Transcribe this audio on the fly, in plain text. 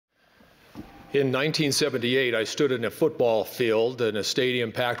In 1978, I stood in a football field in a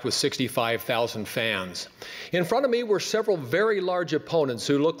stadium packed with 65,000 fans. In front of me were several very large opponents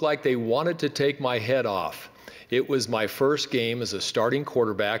who looked like they wanted to take my head off. It was my first game as a starting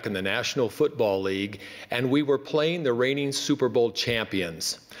quarterback in the National Football League, and we were playing the reigning Super Bowl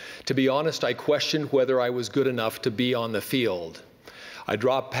champions. To be honest, I questioned whether I was good enough to be on the field. I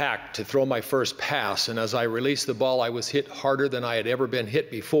dropped back to throw my first pass, and as I released the ball, I was hit harder than I had ever been hit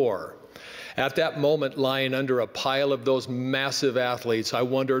before. At that moment, lying under a pile of those massive athletes, I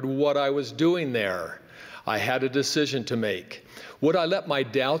wondered what I was doing there. I had a decision to make. Would I let my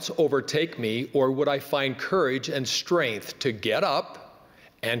doubts overtake me, or would I find courage and strength to get up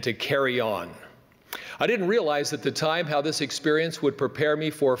and to carry on? I didn't realize at the time how this experience would prepare me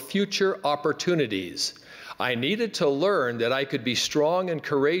for future opportunities. I needed to learn that I could be strong and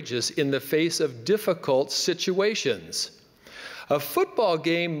courageous in the face of difficult situations. A football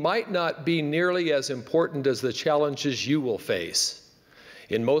game might not be nearly as important as the challenges you will face.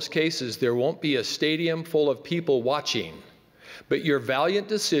 In most cases, there won't be a stadium full of people watching, but your valiant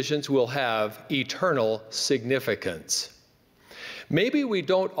decisions will have eternal significance. Maybe we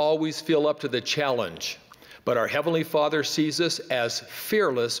don't always feel up to the challenge, but our Heavenly Father sees us as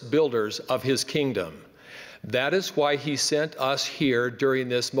fearless builders of His kingdom. That is why He sent us here during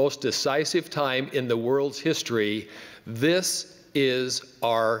this most decisive time in the world's history. This is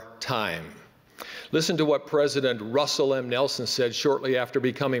our time. Listen to what President Russell M. Nelson said shortly after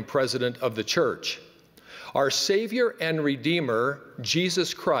becoming president of the church. Our Savior and Redeemer,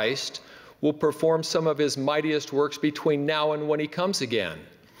 Jesus Christ, will perform some of His mightiest works between now and when He comes again.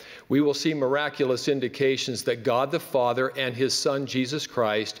 We will see miraculous indications that God the Father and His Son, Jesus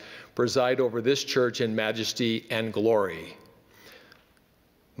Christ, preside over this church in majesty and glory.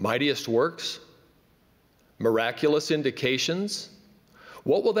 Mightiest works? Miraculous indications?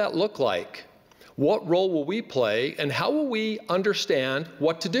 What will that look like? What role will we play, and how will we understand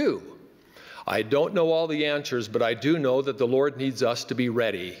what to do? I don't know all the answers, but I do know that the Lord needs us to be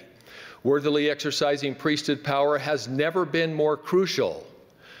ready. Worthily exercising priesthood power has never been more crucial.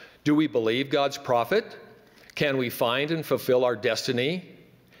 Do we believe God's prophet? Can we find and fulfill our destiny?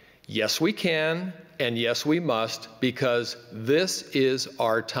 Yes, we can, and yes, we must, because this is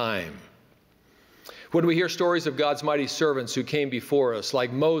our time. When we hear stories of God's mighty servants who came before us,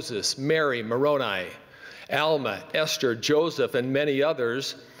 like Moses, Mary, Moroni, Alma, Esther, Joseph, and many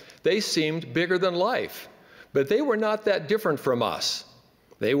others, they seemed bigger than life. But they were not that different from us.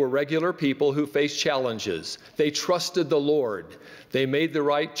 They were regular people who faced challenges. They trusted the Lord. They made the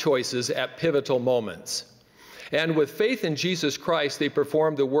right choices at pivotal moments. And with faith in Jesus Christ, they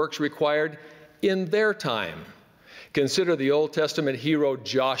performed the works required in their time. Consider the Old Testament hero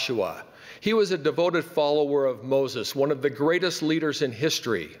Joshua. He was a devoted follower of Moses, one of the greatest leaders in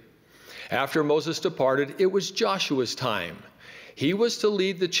history. After Moses departed, it was Joshua's time. He was to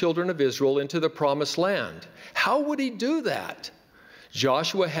lead the children of Israel into the promised land. How would he do that?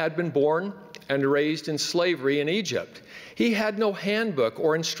 Joshua had been born and raised in slavery in Egypt. He had no handbook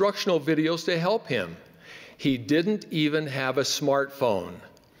or instructional videos to help him. He didn't even have a smartphone,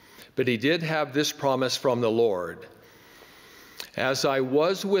 but he did have this promise from the Lord. As I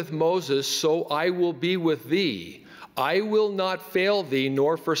was with Moses, so I will be with thee. I will not fail thee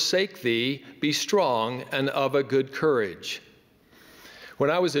nor forsake thee. Be strong and of a good courage. When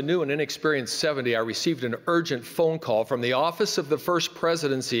I was a new and inexperienced 70, I received an urgent phone call from the office of the First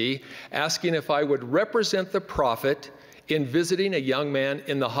Presidency asking if I would represent the prophet in visiting a young man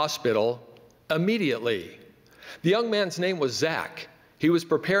in the hospital immediately. The young man's name was Zach. He was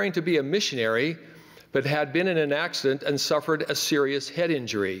preparing to be a missionary, but had been in an accident and suffered a serious head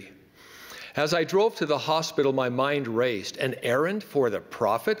injury. As I drove to the hospital, my mind raced. An errand for the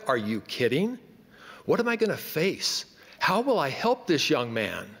prophet? Are you kidding? What am I going to face? How will I help this young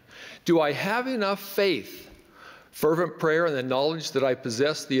man? Do I have enough faith? Fervent prayer and the knowledge that I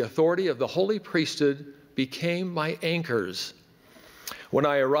possess the authority of the holy priesthood became my anchors. When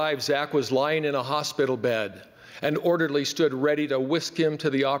I arrived, Zach was lying in a hospital bed. An orderly stood ready to whisk him to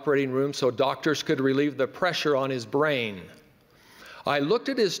the operating room so doctors could relieve the pressure on his brain. I looked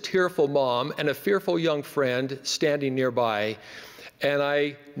at his tearful mom and a fearful young friend standing nearby, and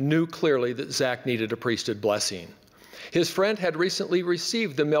I knew clearly that Zach needed a priesthood blessing. His friend had recently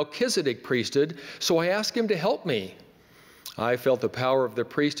received the Melchizedek priesthood, so I asked him to help me. I felt the power of the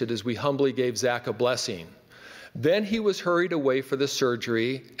priesthood as we humbly gave Zach a blessing. Then he was hurried away for the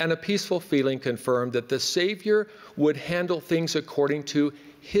surgery, and a peaceful feeling confirmed that the Savior would handle things according to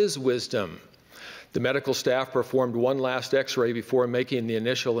His wisdom. The medical staff performed one last X-ray before making the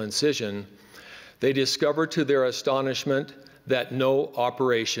initial incision. They discovered to their astonishment that no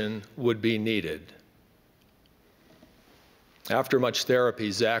operation would be needed. After much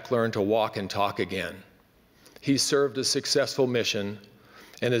therapy, Zach learned to walk and talk again. He served a successful mission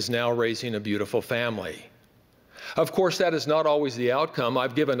and is now raising a beautiful family. Of course, that is not always the outcome.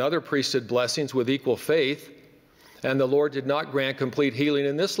 I've given other priesthood blessings with equal faith, and the Lord did not grant complete healing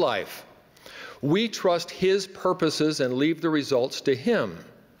in this life. We trust His purposes and leave the results to Him.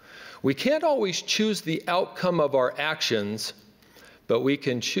 We can't always choose the outcome of our actions, but we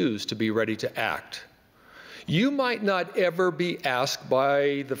can choose to be ready to act. You might not ever be asked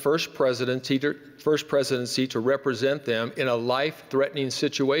by the first presidency to represent them in a life-threatening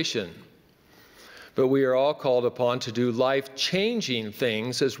situation. But we are all called upon to do life-changing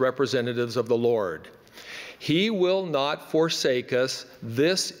things as representatives of the Lord. He will not forsake us.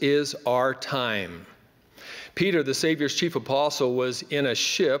 This is our time. Peter, the Savior's chief apostle, was in a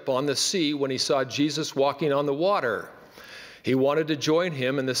ship on the sea when he saw Jesus walking on the water. He wanted to join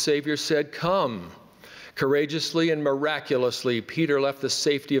him, and the Savior said, "Come." Courageously and miraculously, Peter left the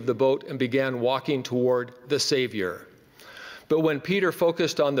safety of the boat and began walking toward the Savior. But when Peter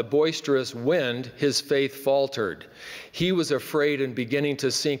focused on the boisterous wind, his faith faltered. He was afraid and beginning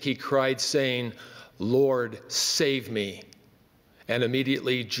to sink. He cried, saying, "Lord, save me." And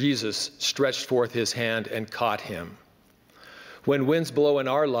immediately Jesus stretched forth his hand and caught him. When winds blow in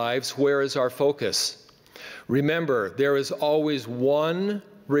our lives, where is our focus? Remember, there is always one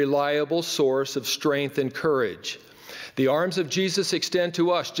reliable source of strength and courage. The arms of Jesus extend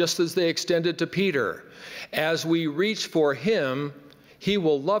to us just as they extended to Peter. As we reach for Him, He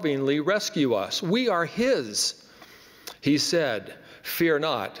will lovingly rescue us. We are His. He said, "Fear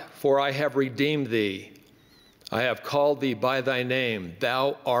not, for I have redeemed thee. I have called thee by thy name.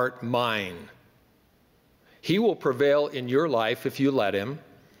 Thou art mine." He will prevail in your life if you let Him.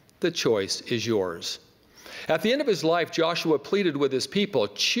 The choice is yours. At the end of his life, Joshua pleaded with his people,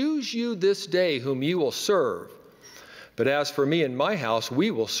 "Choose you this day whom you will serve. But as for me and my house,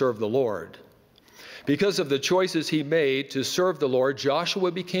 we will serve the Lord." Because of the choices he made to serve the Lord,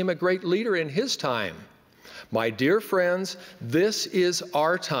 Joshua became a great leader in his time. My dear friends, this is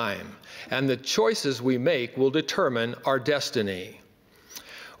our time, and the choices we make will determine our destiny.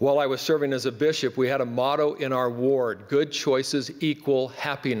 While I was serving as a bishop, we had a motto in our ward: good choices equal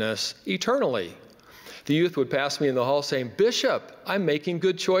happiness eternally. The youth would pass me in the hall saying, "Bishop, I'm making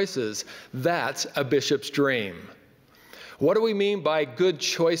good choices." That's a bishop's dream. What do we mean by good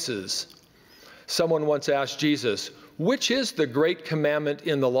choices? Someone once asked Jesus, "Which is the great commandment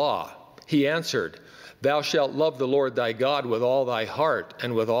in the law?" He answered, "Thou shalt love the Lord thy God with all thy heart,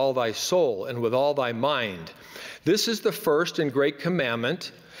 and with all thy soul, and with all thy mind. This is the first and great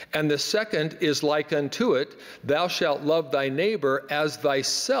commandment, and the second is like unto it, thou shalt love thy neighbor as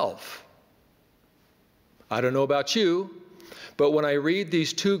thyself." I don't know about you, but when I read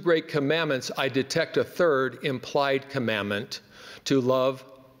these two great commandments, I detect a third implied commandment: to love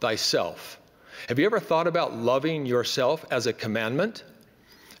thyself. Have you ever thought about loving yourself as a commandment?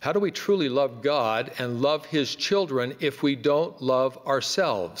 How do we truly love God and love His children if we don't love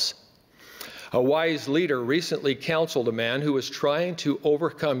ourselves? A wise leader recently counseled a man who was trying to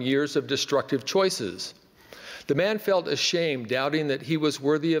overcome years of destructive choices. The man felt ashamed, doubting that he was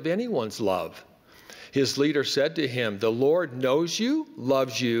worthy of anyone's love. His leader said to him, "The Lord knows you,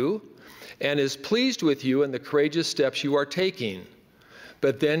 loves you, and is pleased with you and the courageous steps you are taking."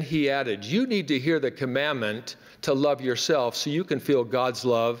 But then he added, "You need to hear the commandment to love yourself so you can feel God's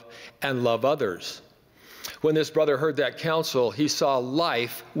love and love others." When this brother heard that counsel, he saw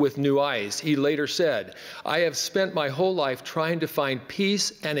life with new eyes. He later said, "I have spent my whole life trying to find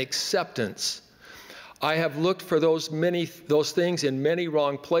peace and acceptance. I have looked for those things in many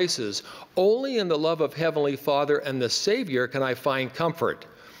wrong places. Only in the love of Heavenly Father and the Savior can I find comfort.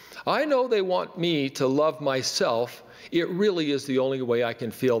 I know they want me to love myself. It really is the only way I can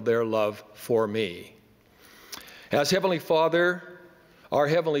feel their love for me." As Heavenly Father, our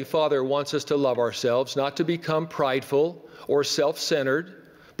Heavenly Father wants us to love ourselves, not to become prideful or self-centered,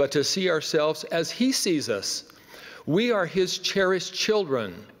 but to see ourselves as He sees us. We are His cherished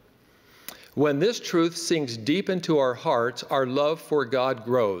children. When this truth sinks deep into our hearts, our love for God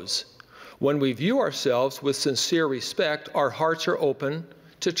grows. When we view ourselves with sincere respect, our hearts are open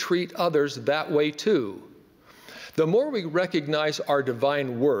to treat others that way too. The more we recognize our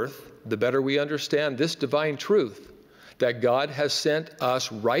divine worth, the better we understand this divine truth, that God has sent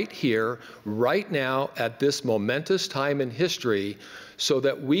us right here, right now, at this momentous time in history, so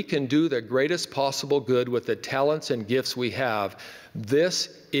that we can do the greatest possible good with the talents and gifts we have. This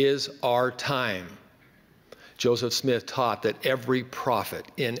is our time. Joseph Smith taught that every prophet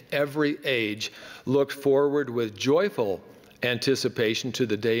in every age looked forward with joyful anticipation to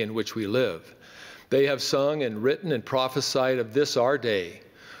the day in which we live. They have sung and written and prophesied of this our day.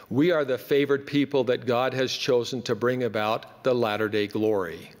 We are the favored people that God has chosen to bring about the latter-day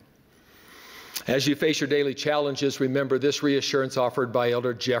glory. As you face your daily challenges, remember this reassurance offered by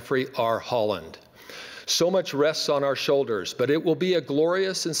Elder Jeffrey R. Holland. So much rests on our shoulders, but it will be a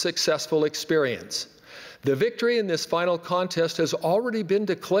glorious and successful experience. The victory in this final contest has already been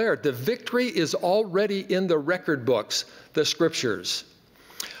declared. The victory is already in the record books, the scriptures.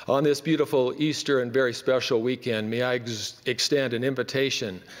 On this beautiful Easter and very special weekend, may I extend an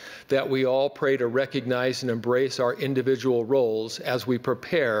invitation that we all pray to recognize and embrace our individual roles as we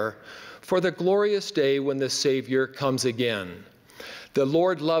prepare for the glorious day when the Savior comes again. The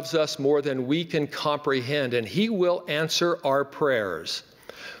Lord loves us more than we can comprehend, and He will answer our prayers.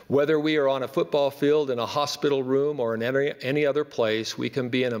 Whether we are on a football field, in a hospital room, or in any other place, we can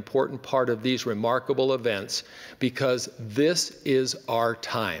be an important part of these remarkable events because this is our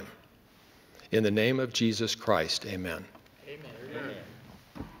time. In the name of Jesus Christ, amen.